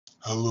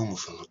Hello, my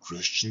fellow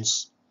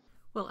Christians.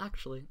 Well,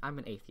 actually, I'm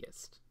an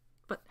atheist.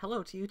 But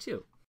hello to you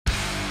too.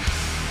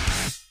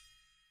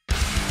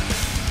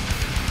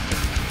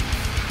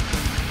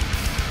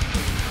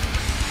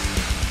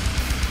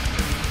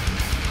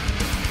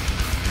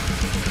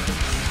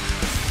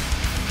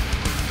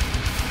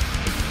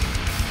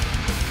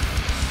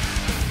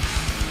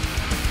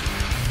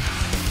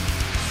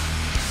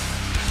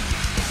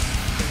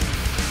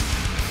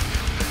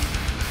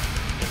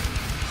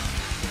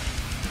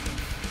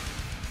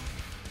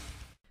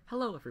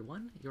 Hello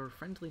everyone, your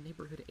friendly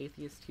neighborhood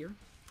atheist here.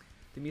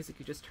 The music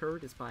you just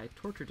heard is by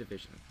Torture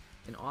Division,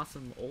 an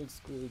awesome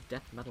old-school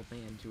death metal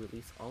band who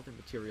release all their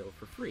material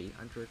for free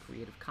under a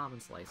Creative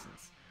Commons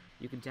license.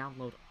 You can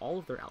download all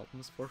of their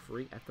albums for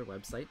free at their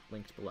website,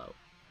 linked below.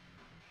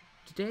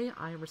 Today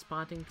I am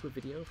responding to a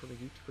video from a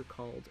YouTuber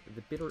called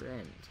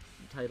TheBitterEnd,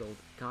 entitled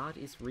God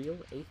is Real,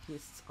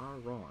 Atheists Are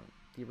Wrong.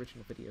 The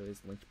original video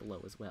is linked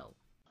below as well.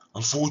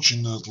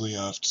 Unfortunately,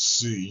 I have to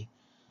see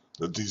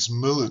that these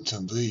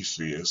militant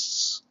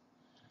atheists,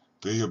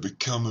 they are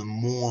becoming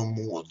more and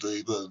more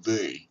day by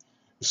day,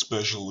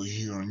 especially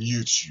here on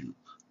YouTube.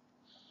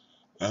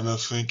 And I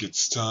think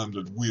it's time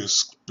that we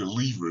as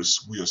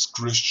believers, we as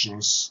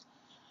Christians,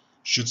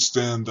 should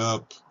stand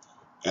up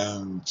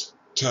and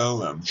tell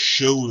them,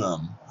 show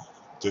them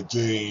that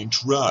they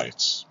ain't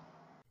right.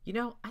 You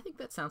know, I think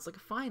that sounds like a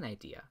fine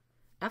idea.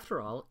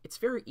 After all, it's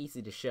very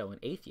easy to show an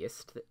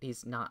atheist that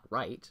he's not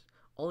right.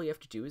 All you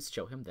have to do is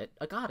show him that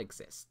a God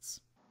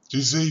exists.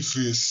 These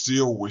atheists,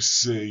 they always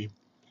say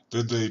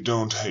that they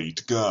don't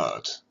hate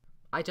God.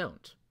 I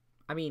don't.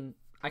 I mean,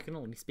 I can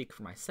only speak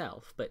for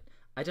myself, but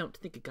I don't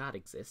think a God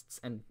exists,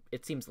 and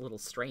it seems a little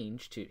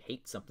strange to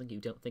hate something you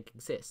don't think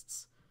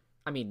exists.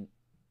 I mean,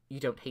 you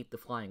don't hate the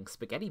flying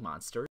spaghetti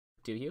monster,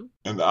 do you?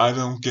 And I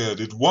don't get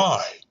it.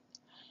 Why?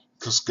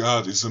 'Cause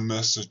God is a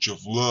message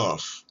of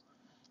love.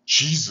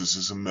 Jesus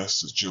is a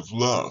message of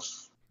love.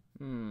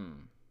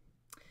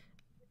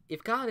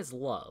 If God is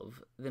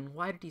love, then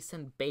why did he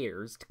send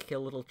bears to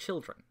kill little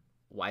children?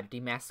 Why did he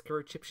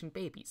massacre Egyptian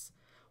babies?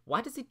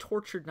 Why does he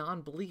torture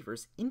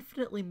non-believers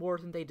infinitely more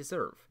than they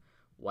deserve?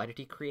 Why did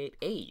he create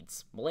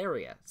AIDS,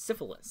 malaria,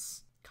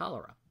 syphilis,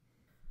 cholera?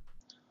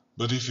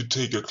 But if you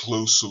take a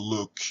closer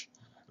look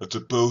at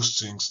the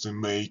postings they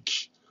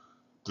make,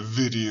 the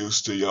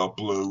videos they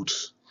upload,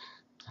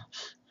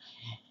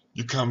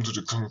 you come to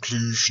the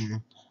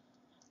conclusion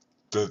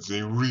that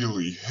they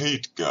really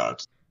hate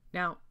God.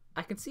 Now,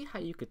 I can see how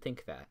you could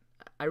think that.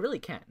 I really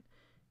can.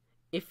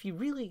 If you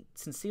really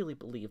sincerely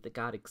believe that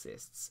God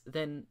exists,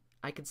 then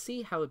I can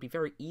see how it'd be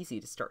very easy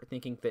to start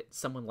thinking that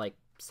someone like,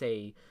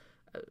 say,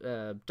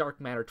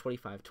 Dark Matter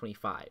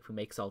 2525, who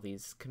makes all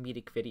these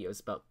comedic videos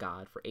about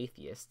God for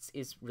atheists,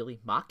 is really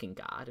mocking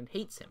God and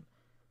hates him.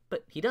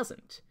 But he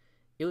doesn't.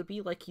 It would be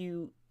like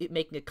it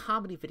making a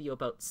comedy video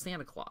about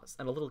Santa Claus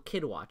and a little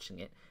kid watching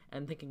it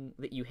and thinking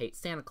that you hate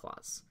Santa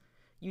Claus.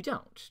 You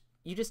don't.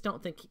 You just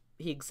don't think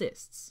he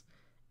exists.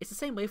 It's the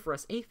same way for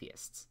us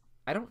atheists.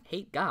 I don't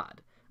hate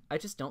God. I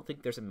just don't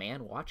think there's a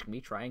man watching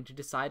me trying to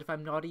decide if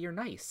I'm naughty or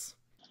nice.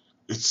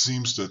 It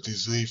seems that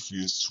these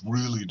atheists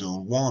really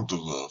don't want the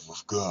love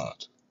of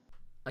God.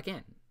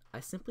 Again,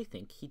 I simply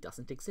think he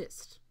doesn't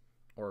exist.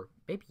 Or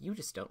maybe you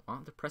just don't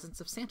want the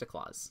presence of Santa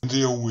Claus. And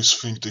they always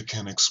think they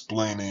can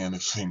explain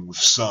anything with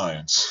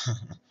science.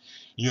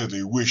 Yeah,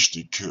 they wish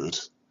they could.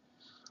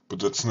 But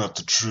that's not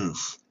the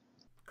truth.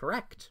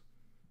 Correct.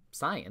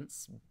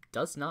 Science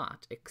does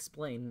not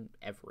explain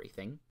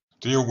everything.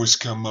 They always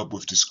come up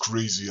with these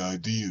crazy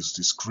ideas,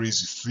 these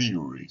crazy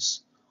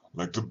theories,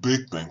 like the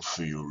Big Bang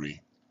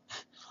Theory.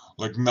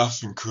 Like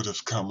nothing could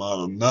have come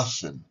out of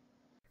nothing.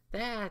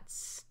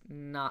 That's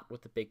not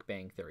what the Big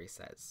Bang Theory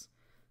says.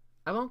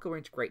 I won't go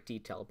into great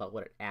detail about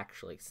what it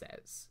actually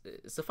says.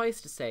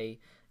 Suffice to say,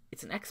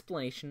 it's an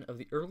explanation of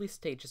the early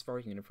stages of our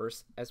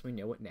universe as we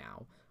know it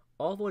now,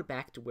 all the way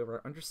back to where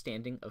our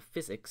understanding of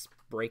physics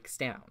breaks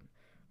down.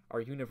 Our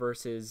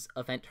universe's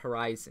event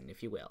horizon,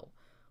 if you will.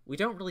 We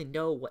don't really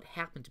know what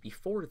happened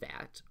before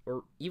that,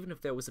 or even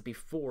if there was a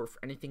before for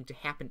anything to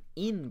happen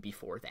in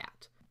before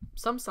that.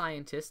 Some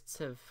scientists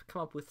have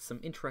come up with some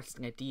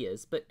interesting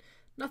ideas, but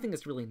nothing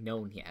is really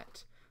known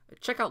yet.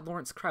 Check out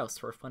Lawrence Krauss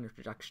for a fun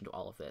introduction to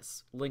all of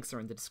this. Links are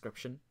in the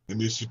description.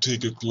 And if you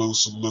take a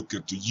closer look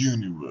at the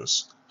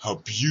universe, how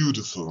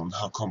beautiful and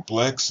how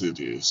complex it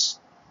is,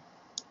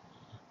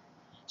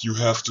 you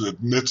have to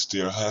admit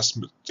there has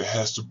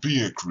to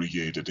be a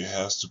creator, there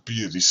has to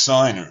be a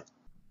designer.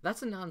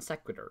 That's a non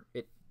sequitur.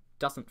 It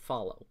doesn't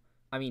follow.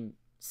 I mean,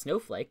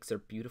 snowflakes are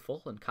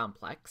beautiful and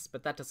complex,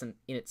 but that doesn't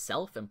in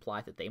itself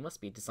imply that they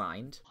must be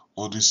designed.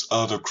 Or this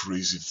other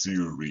crazy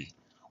theory,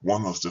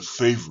 one of the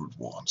favorite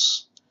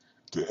ones,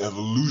 the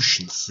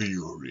evolution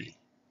theory.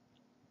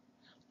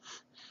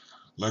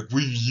 Like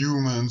we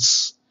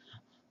humans,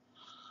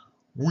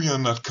 we are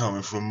not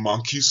coming from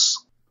monkeys.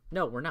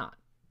 No, we're not.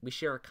 We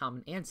share a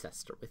common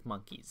ancestor with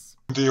monkeys.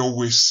 They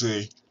always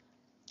say,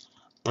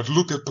 but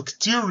look at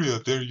bacteria,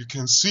 there you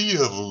can see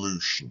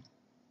evolution.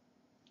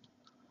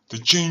 They're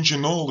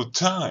changing all the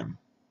time.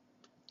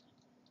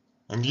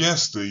 And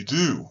yes, they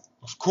do,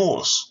 of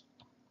course.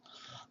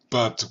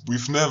 But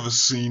we've never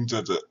seen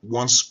that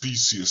one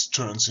species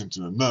turns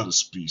into another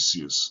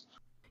species.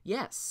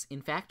 Yes,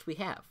 in fact we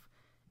have.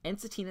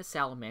 Ensatina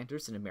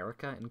salamanders in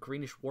America and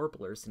greenish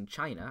warblers in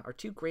China are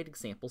two great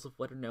examples of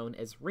what are known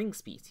as ring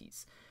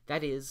species.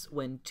 That is,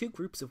 when two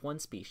groups of one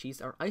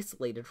species are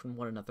isolated from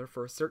one another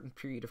for a certain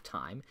period of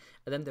time,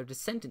 and then their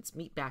descendants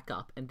meet back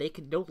up and they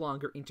can no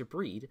longer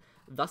interbreed,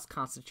 thus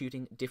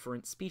constituting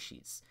different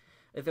species.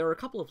 There are a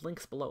couple of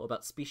links below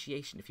about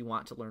speciation if you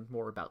want to learn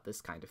more about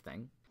this kind of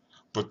thing.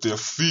 But their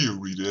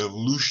theory, the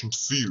evolution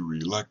theory,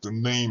 like the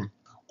name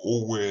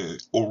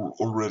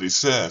already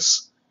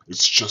says,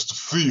 it's just a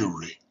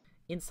theory.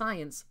 In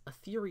science, a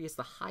theory is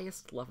the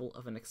highest level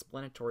of an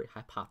explanatory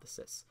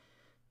hypothesis.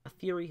 A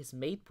theory has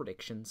made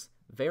predictions,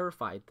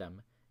 verified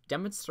them,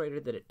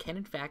 demonstrated that it can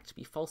in fact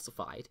be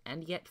falsified,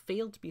 and yet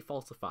failed to be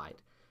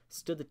falsified,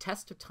 stood the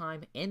test of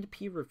time and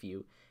peer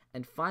review,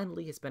 and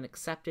finally has been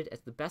accepted as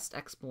the best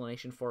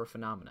explanation for a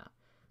phenomena,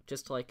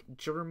 just like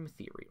germ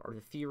theory or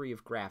the theory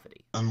of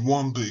gravity. And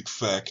one big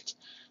fact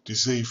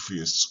these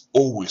atheists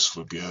always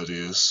forget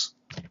is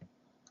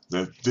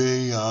that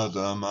they are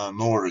the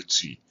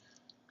minority,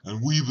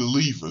 and we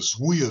believers,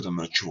 we are the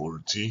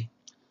majority.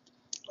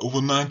 Over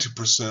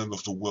 90%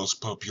 of the world's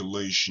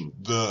population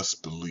does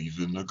believe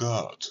in a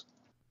god.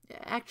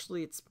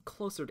 Actually, it's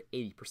closer to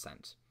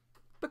 80%,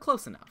 but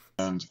close enough.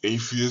 And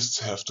atheists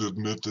have to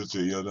admit that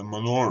they are the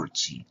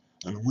minority,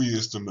 and we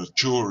as the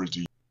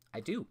majority,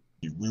 I do.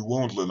 we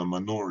won't let a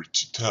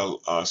minority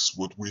tell us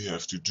what we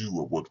have to do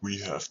or what we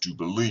have to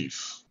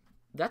believe.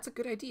 That's a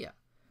good idea.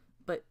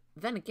 But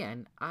then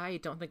again, I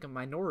don't think a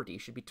minority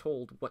should be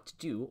told what to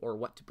do or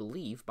what to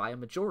believe by a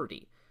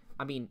majority.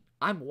 I mean,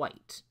 I'm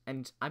white,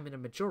 and I'm in a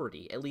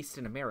majority, at least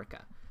in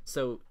America.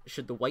 So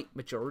should the white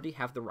majority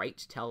have the right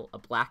to tell a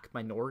black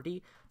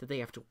minority that they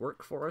have to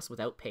work for us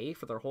without pay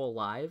for their whole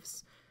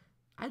lives?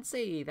 I'd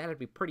say that'd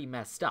be pretty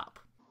messed up.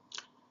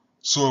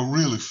 So I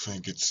really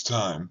think it's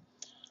time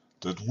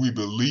that we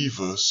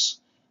believers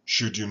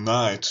should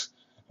unite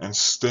and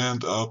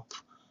stand up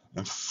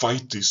and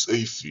fight these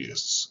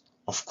atheists.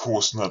 Of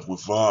course not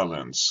with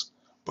violence,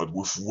 but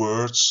with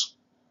words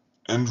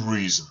and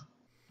reason.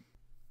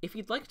 If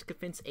you'd like to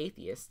convince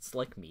atheists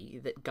like me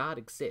that God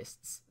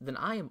exists, then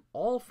I am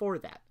all for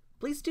that.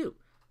 Please do.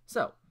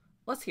 So,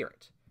 let's hear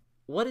it.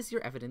 What is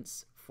your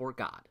evidence for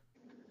God?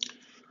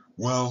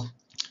 Well,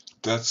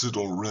 that's it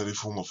already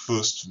for my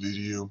first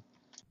video.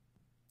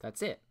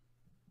 That's it.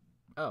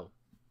 Oh.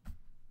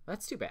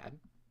 That's too bad.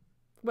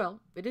 Well,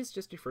 it is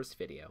just your first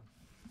video.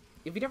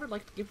 If you'd ever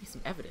like to give me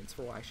some evidence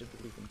for why I should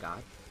believe in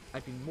God,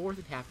 I'd be more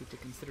than happy to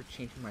consider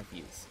changing my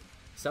views.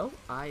 So,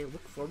 I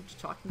look forward to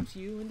talking to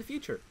you in the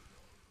future.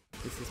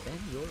 This has been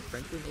your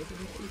friendly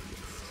neighborhood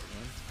atheist,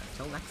 and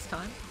until next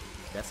time,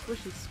 best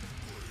wishes.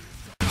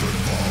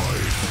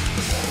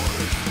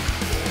 Goodbye.